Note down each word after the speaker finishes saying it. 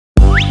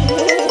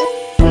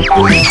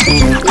Little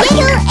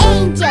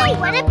angel, we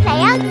want to play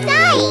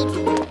outside.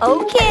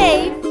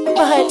 Okay,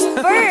 but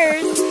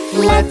first,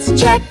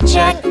 let's check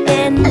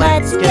and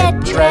let's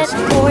get dressed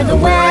for the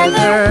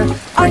weather.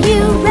 Are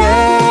you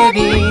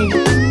ready?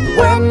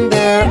 When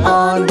they're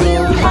on,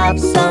 we'll have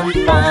some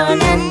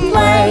fun and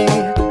play.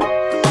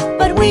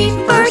 But we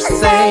first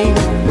say,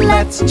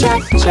 let's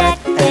check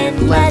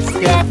and let's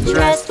get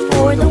dressed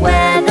for the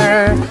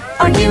weather.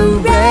 Are you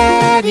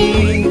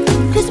ready?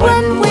 'Cause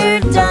when we're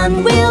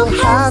done, we'll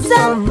have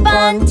some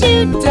fun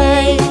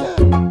today.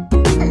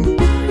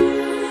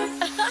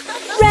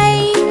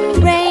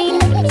 Rain,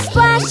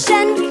 splash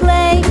and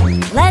play.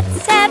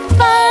 Let's have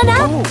fun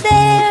out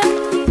there.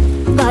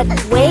 But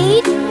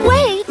wait,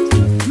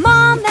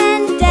 Mom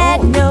and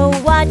Dad know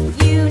what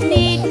you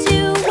need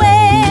to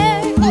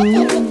wear.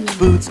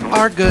 Boots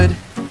are good,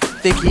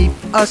 they keep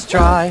us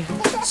dry.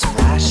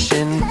 Splash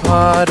in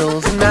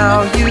puddles,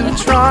 now you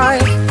try.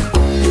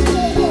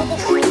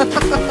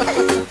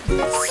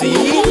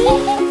 See?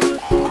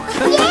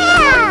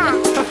 Yeah!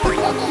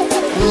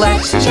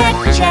 Let's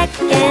check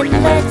and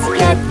let's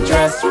get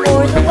dressed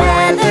for the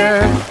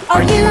weather.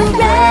 Are you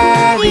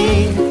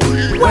ready?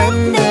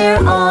 When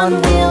they're on,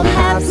 we'll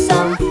have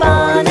some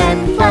fun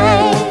and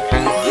play.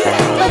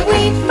 But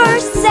we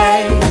first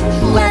say,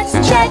 let's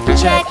check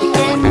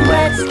and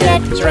let's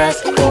get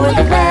dressed for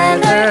the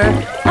weather.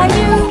 Are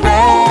you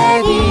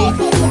ready?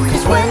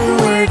 'Cause when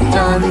we're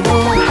done,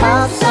 we'll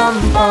have some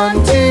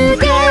fun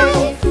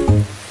today.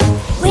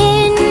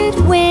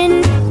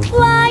 Wind,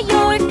 fly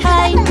your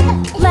kite.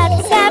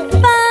 Let's have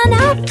fun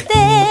out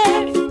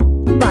there.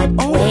 But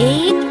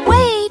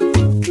wait,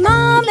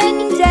 Mom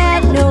and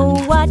Dad know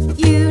what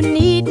you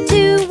need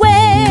to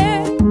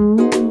wear.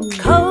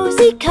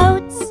 Cozy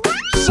coats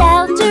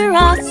shelter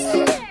us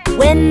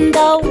when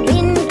the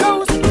wind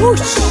goes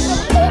whoosh.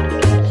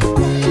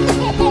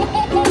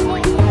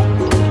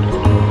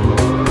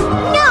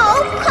 No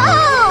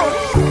cold!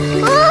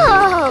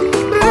 Oh!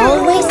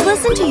 Always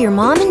listen to your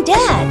Mom and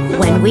Dad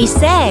when we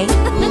say,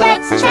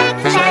 Let's check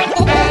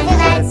and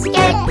let's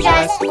get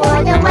dressed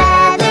for the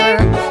weather.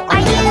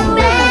 Are you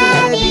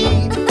ready?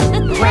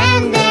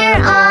 When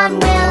they're on,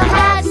 we'll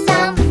have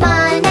some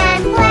fun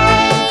and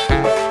play.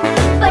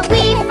 But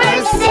we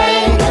first say,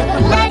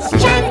 let's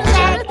check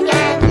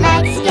and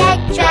let's get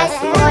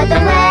dressed for the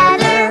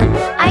weather.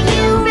 Are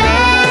you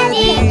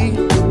ready?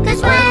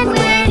 'Cause when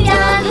we're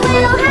done,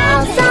 we'll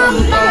have some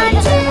fun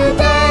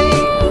today.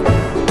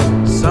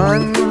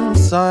 Sun,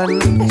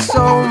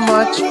 so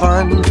much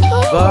fun,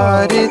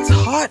 but it's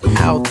hot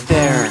out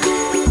there.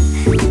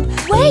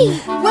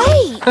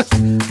 wait.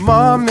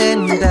 Mom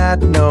and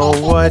Dad know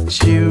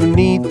what you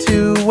need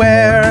to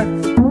wear.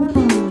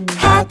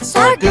 Hats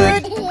are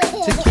good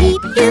to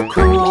keep you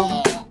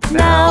cool.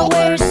 Now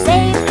we're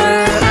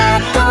safer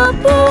at the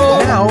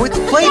pool. Now it's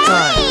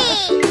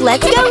playtime.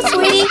 Let's go,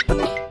 sweetie.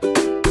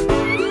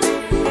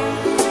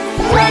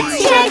 Let's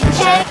check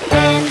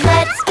and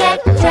let's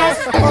get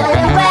dressed for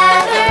the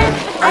weather.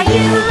 Are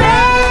you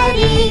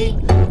ready?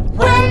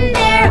 When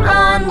they're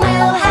on,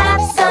 we'll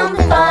have some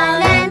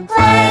fun and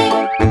play.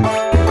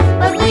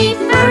 But we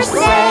first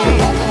say,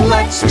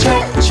 let's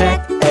check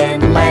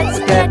and let's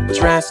get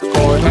dressed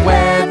for the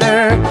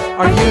weather.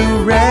 Are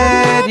you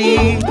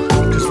ready?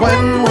 'Cause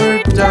when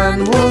we're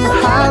done, we'll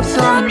have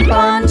some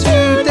fun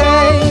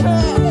today.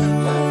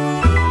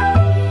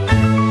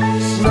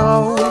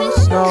 Snow,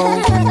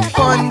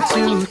 fun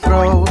to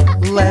throw.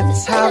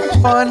 Let's have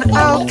fun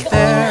out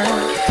there.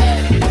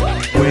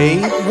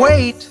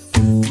 Wait,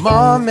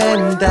 Mom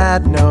and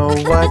Dad know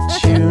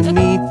what you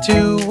need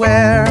to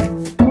wear.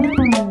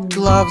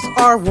 Gloves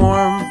are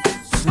warm,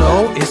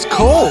 snow is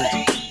cold.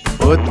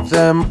 Put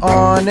them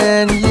on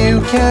and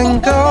you can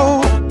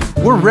go.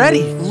 We're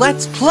ready,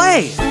 let's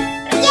play.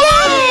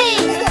 Yay!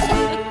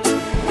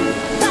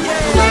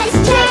 Let's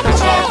check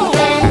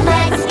and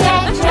let's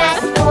get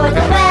dressed for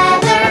the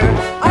weather.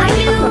 Are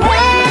you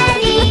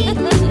ready?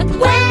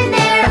 When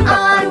they're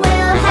on,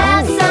 we'll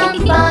have some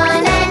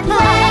fun and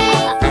play.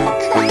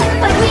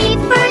 But we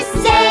first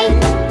say,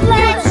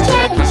 let's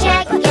check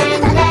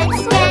and let's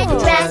get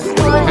dressed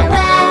for the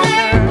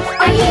weather.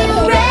 Are you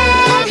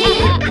ready?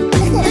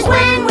 'Cause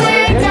when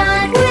we're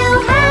done,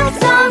 we'll have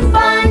some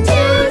fun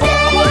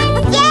today.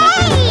 Yay!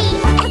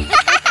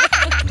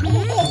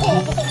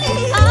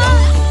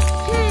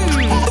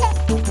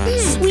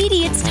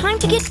 Sweetie, it's time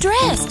to get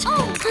dressed.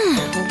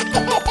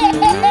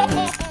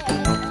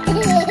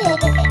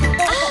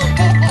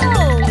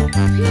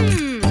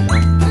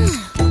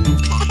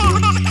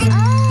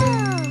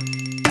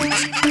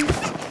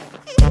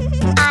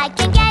 I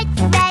can get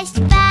dressed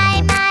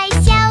by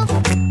myself.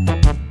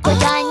 Put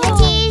on a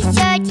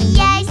t-shirt,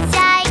 yes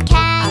I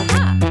can.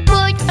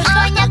 Put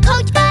on a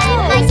coat by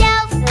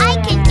myself, I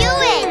can do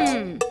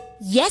it.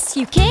 Yes,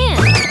 you can.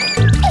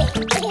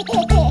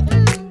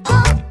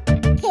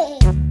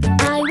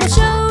 I will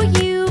show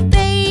you,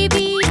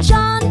 baby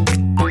John,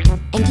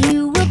 and you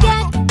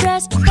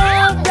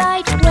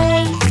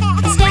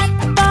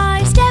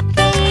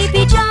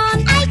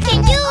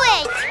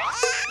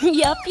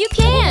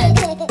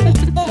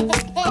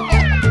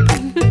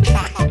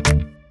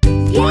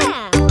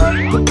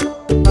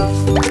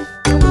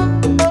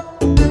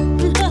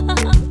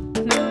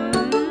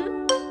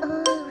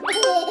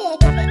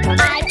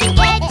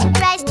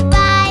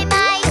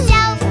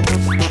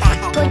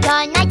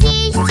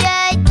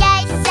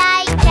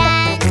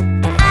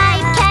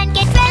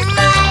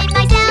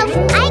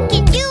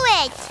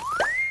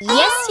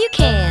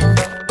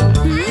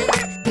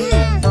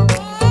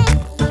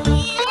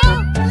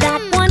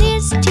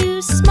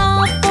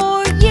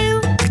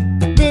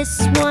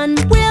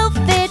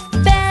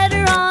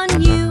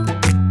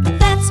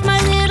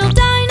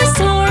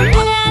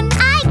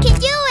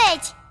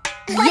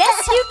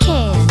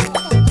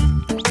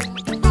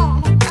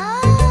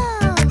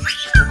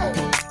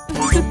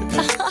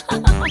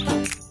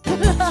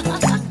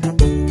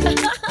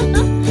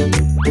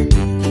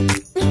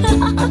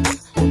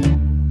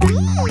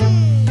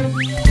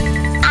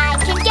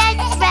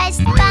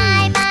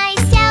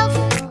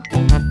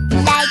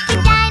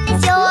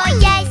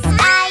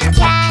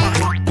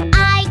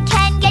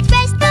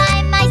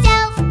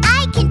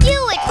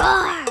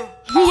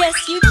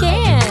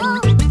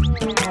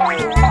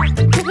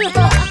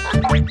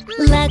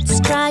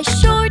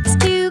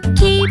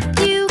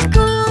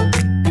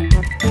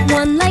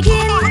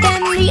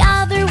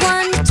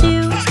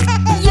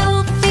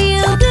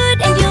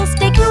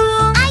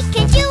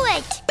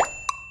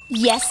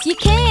Yes, you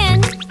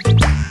can.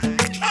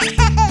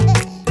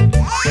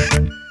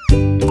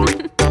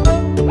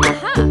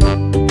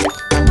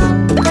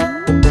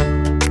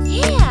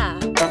 Yeah.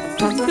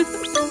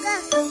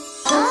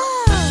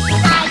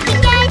 I can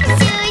get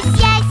shoes,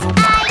 yes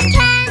I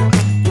can.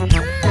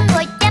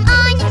 Put them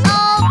on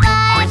all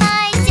by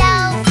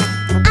myself.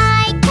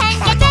 I can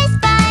get dressed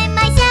by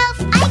myself.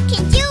 I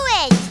can do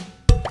it.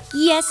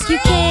 Yes, you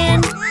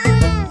can.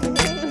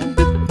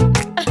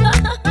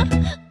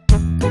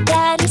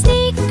 Daddy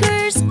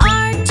sneakers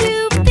are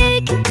too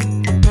big.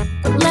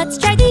 Let's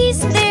try these,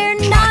 they're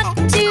not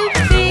too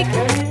big.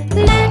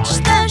 Match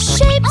the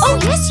shapes. Oh,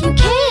 yes, you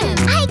can.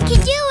 I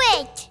can do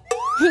it.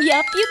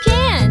 Yep, you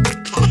can.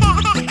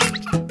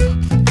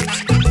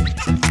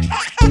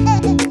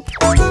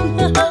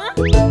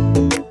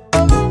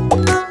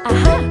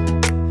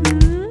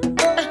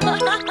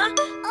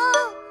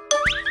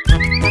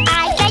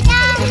 I get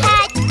a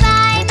hat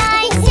by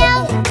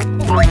myself.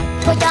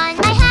 Put on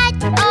my hat,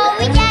 oh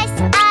yes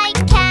I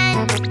can.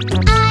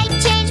 I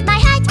change my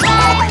hat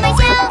by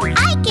myself.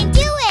 I can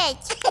do it.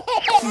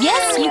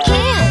 Yes, you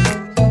can.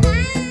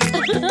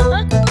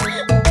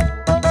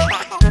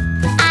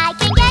 I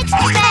can get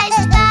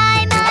dressed by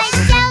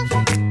myself.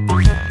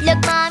 Look,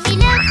 mommy,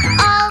 look,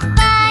 all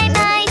by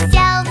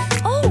myself.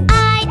 Oh,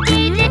 I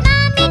did it,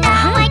 mommy,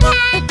 now I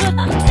can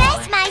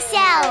dress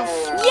myself.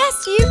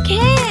 yes, you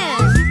can.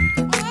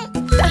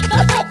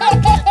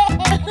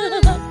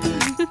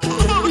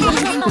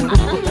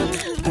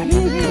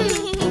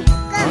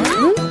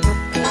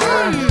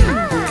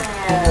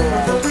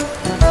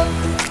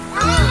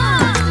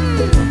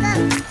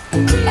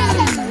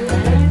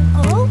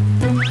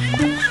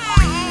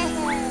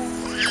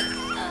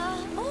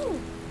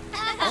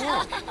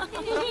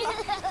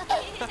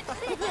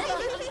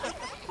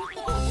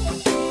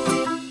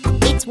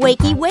 It's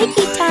wakey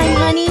wakey time,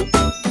 honey.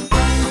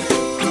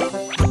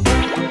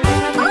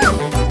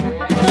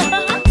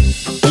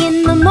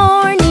 In the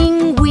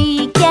morning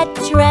we get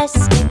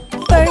dressed.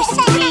 First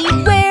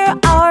we wear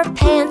our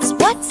pants.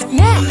 What's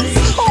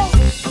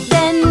next?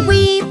 Then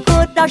we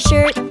put our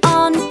shirt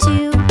on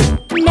too.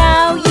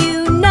 Now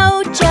you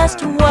know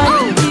just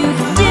what to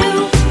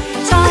do.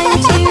 Time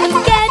to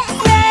get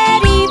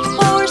ready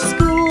for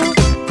school.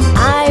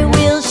 I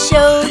will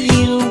show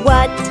you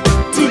what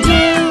to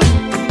do.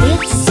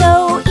 It's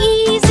so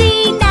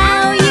easy,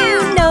 now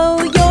you know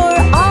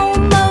you're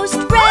almost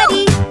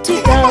ready to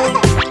go.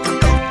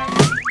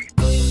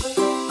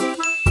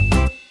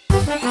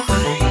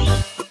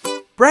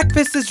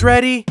 Breakfast is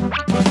ready.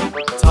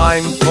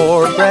 Time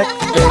for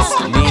breakfast,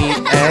 me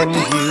and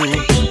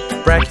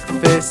you.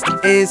 Breakfast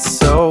is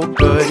so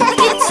good.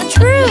 It's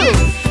true.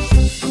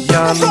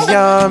 Yummy,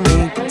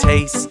 yummy,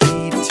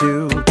 tasty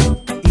too.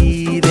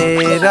 Eat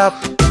it up.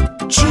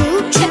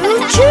 Choo,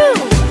 choo, choo.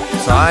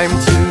 Time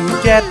to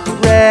get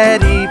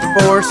ready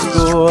for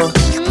school.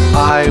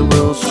 I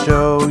will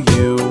show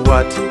you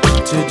what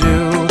to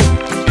do.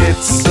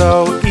 It's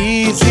so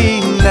easy,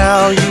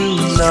 now you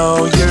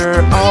know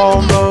you're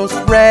almost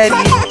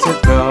ready to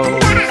go.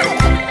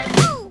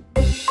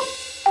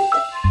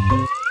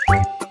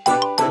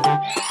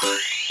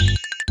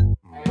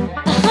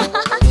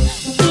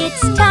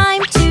 It's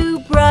time to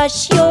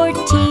brush your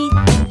teeth.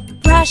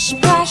 Brush,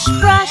 brush,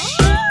 brush,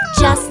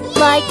 just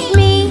like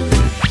me.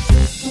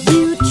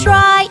 You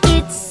try,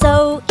 it's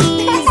so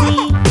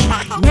easy.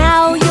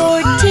 Now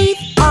your teeth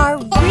are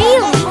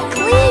really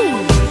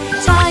clean.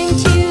 Time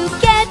to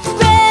get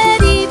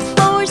ready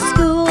for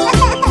school.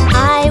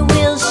 I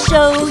will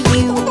show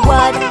you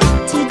what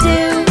to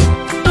do.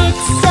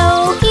 It's so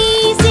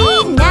easy,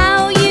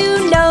 now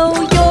you know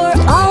you're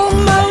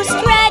almost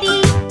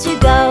ready to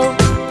go.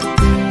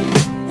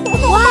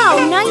 Wow,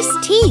 nice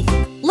teeth.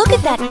 Look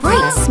at that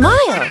bright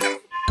smile.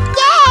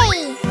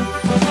 Yay!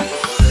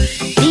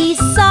 These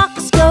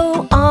socks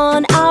go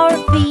on our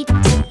feet.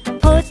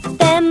 Put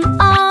them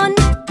on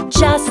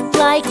just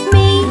like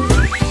me.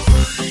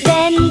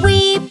 Then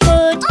we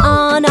put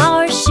on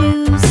our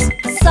shoes.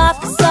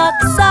 Socks,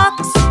 socks,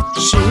 socks.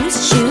 Shoes,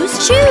 shoes,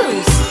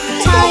 shoes.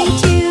 Time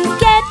to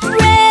get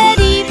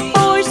ready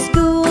for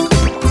school.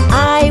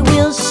 I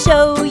will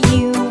show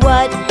you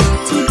what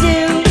to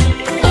do.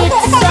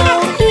 It's so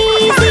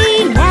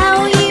easy,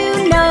 now you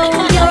know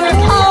you're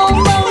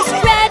almost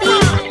ready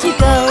to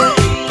go.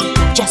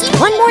 Just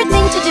one more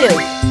thing to do.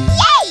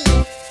 Yay!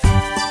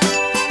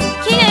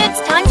 Kids,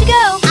 time to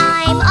go.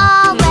 I'm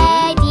all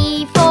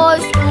ready for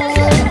school.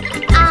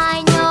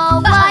 I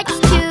know what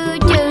to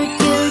do.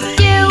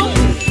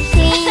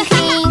 Clean,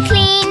 clean,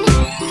 clean.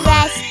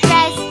 Rest,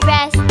 rest,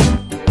 rest.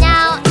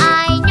 Now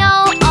I know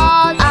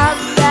all of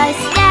the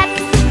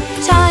steps.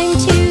 Time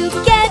to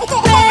get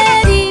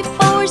ready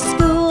for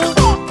school.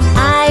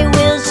 I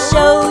will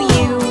show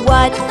you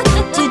what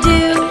to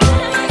do.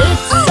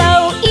 It's so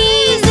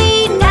easy,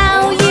 now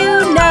you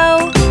know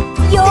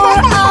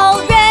you're all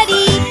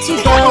ready to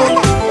go.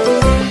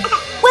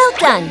 Well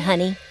done,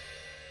 honey.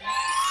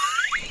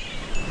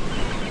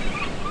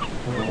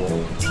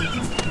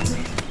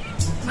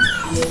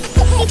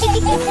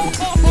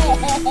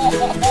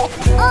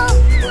 Oh,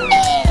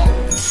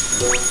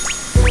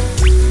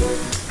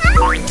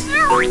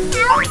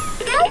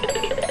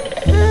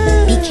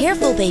 Be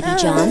careful, Baby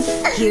John.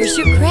 Here's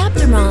your crab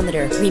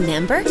thermometer,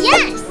 remember?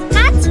 Yes,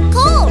 hot,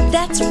 cold.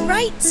 That's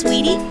right,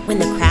 sweetie. When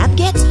the crab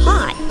gets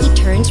hot, he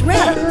turns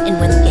red. And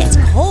when it gets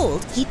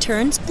cold, he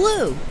turns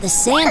blue. The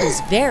sand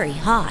is very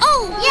hot.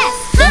 Oh, yes,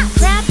 The hot.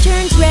 crab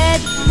turns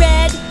red,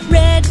 red,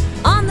 red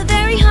on the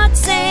very hot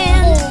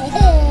sand.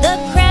 The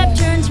crab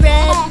turns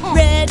red,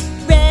 red,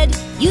 red.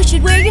 You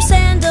should wear your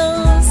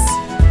sandals.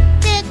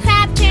 The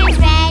crab turns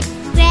red,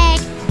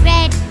 red,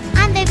 red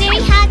on the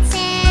very hot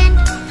sand.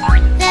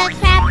 The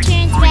crab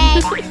turns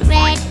red,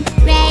 red,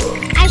 red.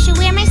 I should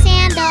wear my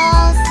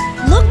sandals.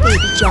 Look,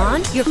 Baby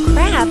John, your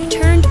crab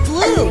turned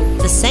blue.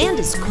 The sand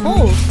is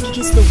cold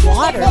because the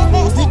water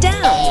cooled it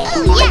down.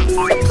 Oh, yes,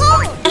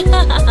 cold.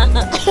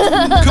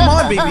 Come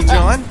on, Baby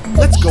John.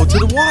 Let's go to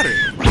the water.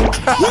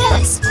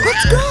 Yes,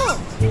 let's go.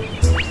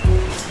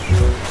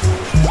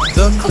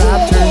 The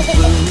crab turns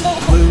blue,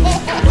 blue,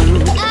 blue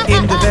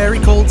in the very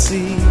cold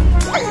sea.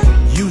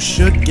 You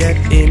should get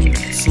in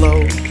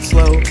slow,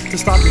 slow to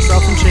stop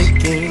yourself from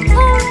shaking.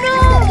 Oh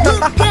no!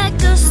 Look at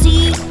the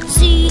sea,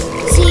 sea,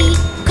 sea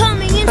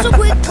coming in so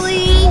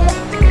quickly.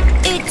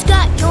 It's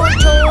got your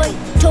toy,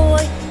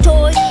 toy,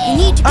 toy. You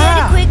need to get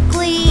it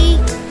quickly.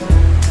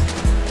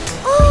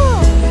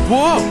 Oh!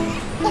 Whoa!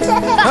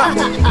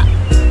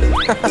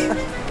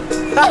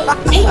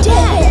 Hey,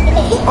 Dad!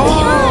 Look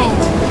behind!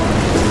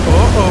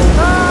 Uh-oh.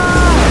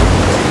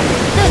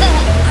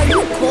 Are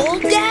you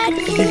cold, Dad?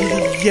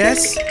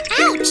 Yes?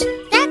 Ouch,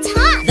 that's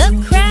hot. The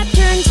crab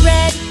turns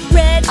red,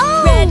 red,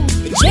 red.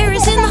 The chair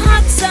is in the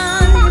hot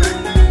sun.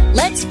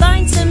 Let's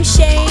find some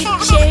shade,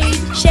 shade,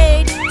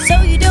 shade,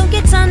 so you don't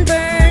get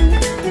sunburned.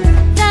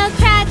 The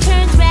crab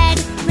turns red,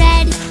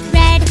 red,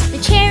 red. The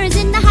chair is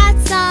in the hot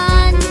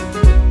sun.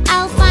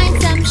 I'll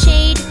find some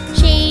shade,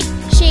 shade,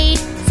 shade,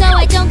 so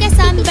I don't get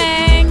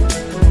sunburned.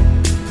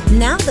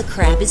 Now the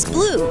crab is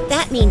blue.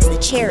 That means the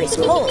chair is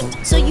cold,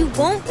 so you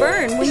won't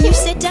burn when you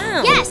sit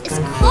down. Yes, it's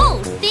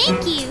cold.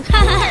 Thank you.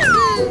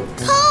 Cold.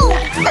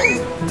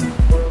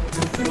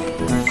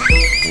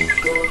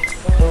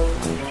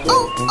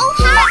 Oh,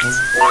 hot.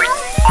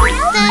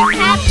 The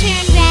crab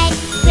turned red,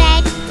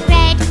 red,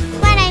 red.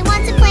 But I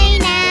want to play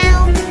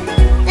now.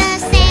 The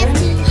sand's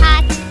too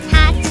hot,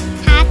 hot,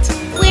 hot.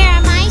 Where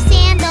are my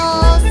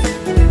sandals?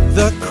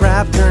 The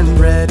crab turned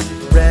red,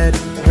 red,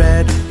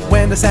 red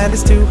when the sand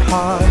is too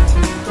hot.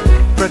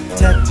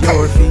 Protect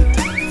your feet,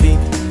 feet,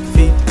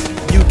 feet.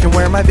 You can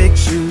wear my big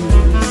shoes.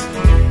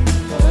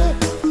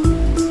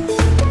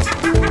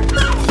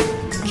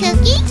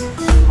 Cookie?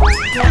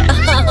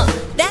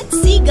 That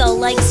seagull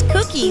likes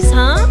cookies,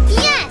 huh?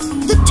 Yes.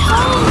 The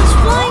toad's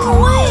flying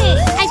away.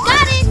 I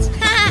got it.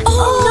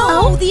 Oh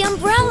no, the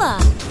umbrella.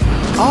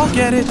 I'll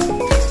get it.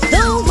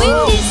 The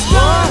wind is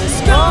strong,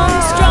 strong,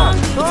 strong.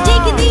 It's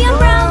taking the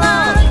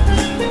umbrella.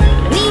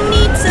 We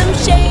need some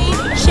shade,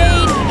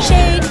 shade,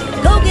 shade.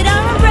 Go get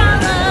our umbrella.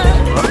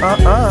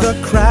 The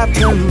crab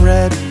turned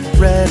red,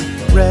 red,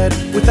 red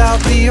without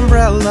the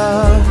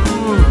umbrella.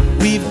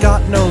 We've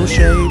got no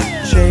shade,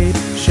 shade,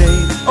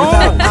 shade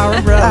without our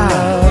umbrella.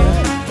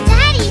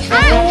 Daddy,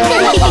 hi.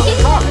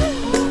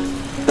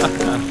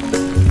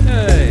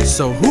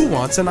 So who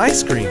wants an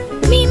ice cream?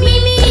 Me, me,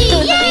 me.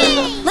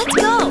 Yay. Let's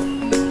go.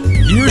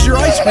 Here's your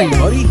ice cream,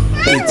 buddy.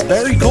 It's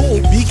very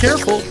cold. Be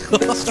careful.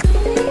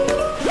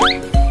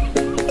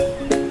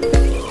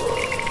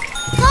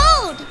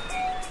 Cold.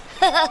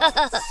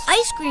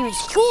 Ice cream is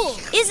cool,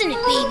 isn't it,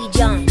 Baby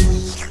John?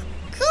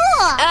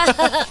 Cool.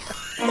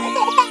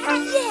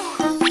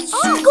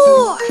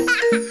 Score!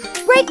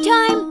 Break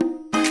time!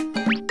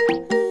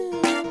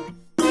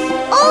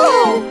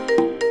 Oh!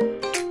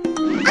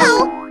 Ow!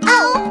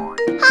 Ow!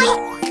 Hot!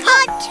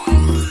 Hot!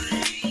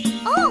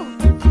 Oh!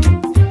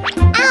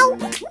 Ow!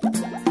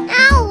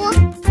 Ow!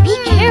 Be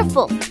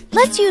careful.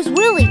 Let's use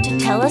Willie to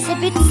tell us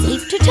if it's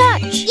safe to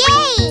touch.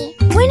 Yay!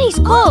 When he's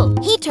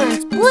cold, he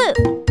turns blue.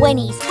 When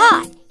he's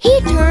hot, he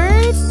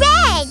turns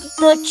Red!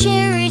 The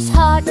chair is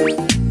hot.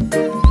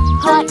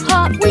 Hot,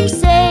 hot, we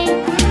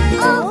say.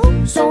 Oh!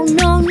 So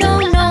no, no,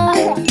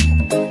 no.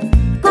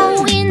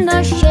 Go in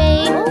the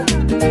shade.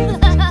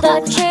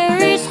 The chair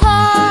is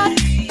hot.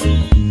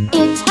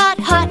 It's hot,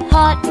 hot,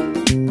 hot.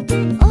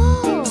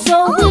 Oh!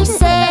 So we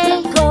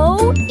say,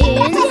 go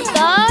in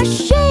the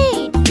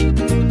shade.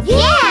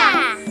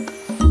 Yeah!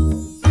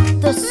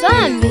 The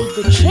sun made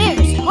the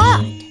chairs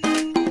hot.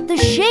 The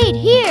shade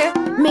here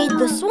made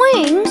the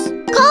swings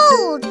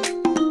Cold!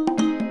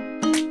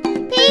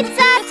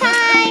 Pizza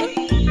time!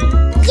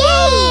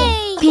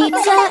 Yay!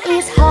 Pizza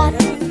is hot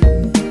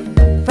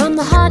from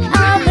the hot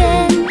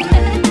oven.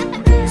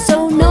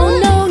 So no,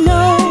 no,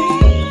 no,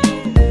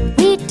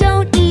 we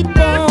don't eat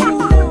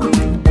them.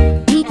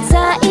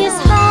 Pizza is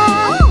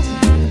hot.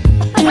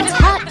 It's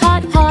hot,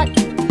 hot, hot.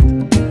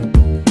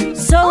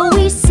 So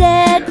we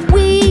said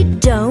we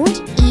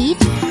don't eat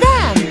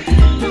them.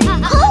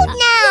 Cold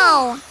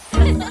now!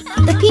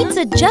 The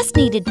pizza just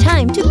needed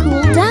time to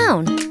cool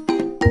down.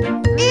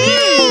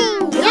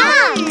 Yum!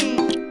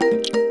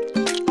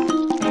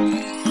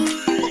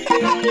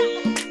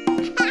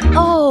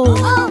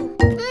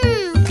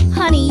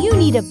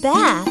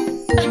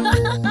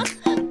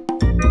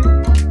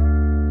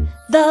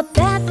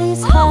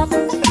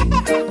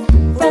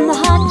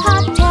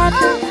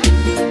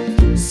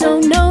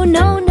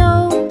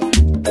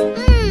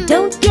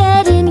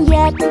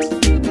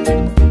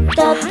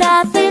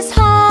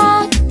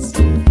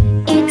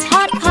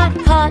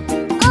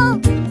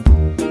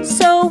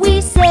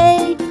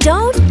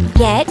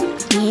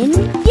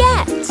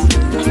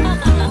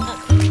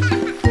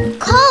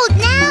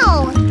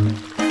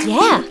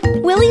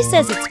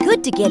 says it's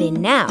good to get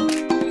in now.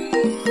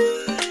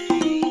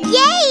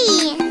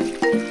 Yay!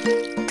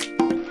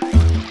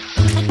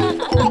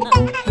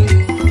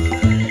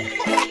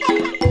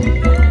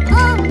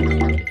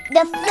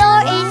 The floor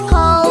is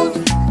cold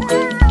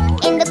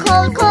in the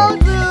cold, cold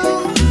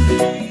room.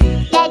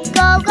 Let's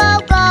go, go,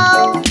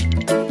 go.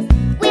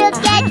 We'll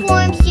get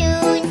warm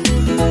soon.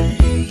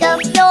 The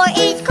floor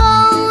is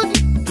cold.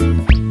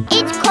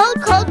 It's cold,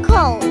 cold,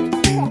 cold.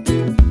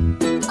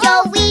 So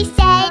we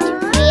said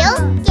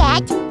we'll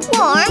get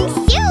warm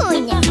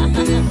soon.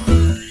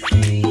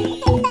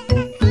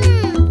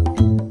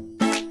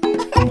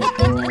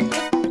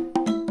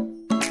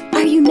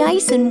 Are you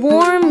nice and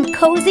warm,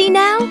 cozy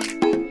now?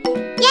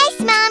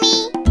 Yes,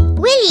 Mommy.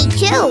 Willie,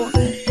 too.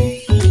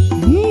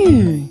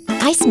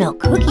 I smell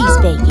cookies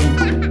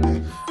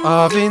baking.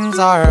 Ovens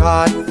are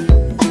hot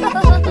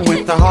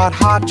with the hot,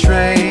 hot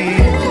tray.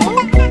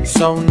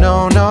 So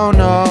no, no,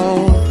 no.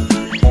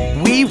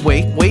 We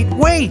wait, wait,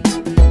 wait.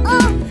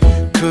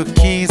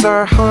 Cookies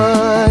are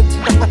hot.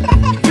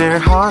 They're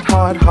hot,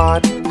 hot,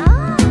 hot.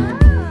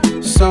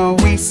 So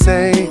we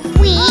say,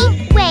 We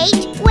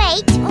wait,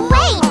 wait,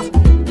 wait.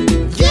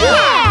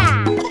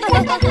 Yeah!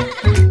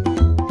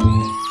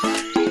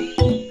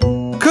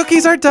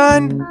 cookies are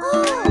done.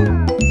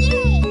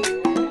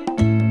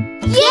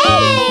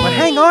 Yay! But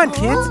hang on,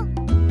 kids.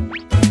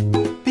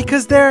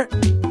 Because they're...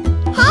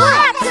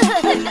 Hot!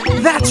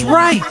 That's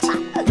right!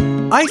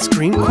 Ice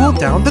cream cooled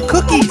down the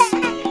cookies.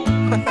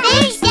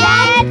 Thanks,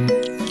 Dad!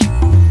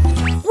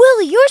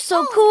 Willie, you're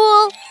so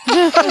cool.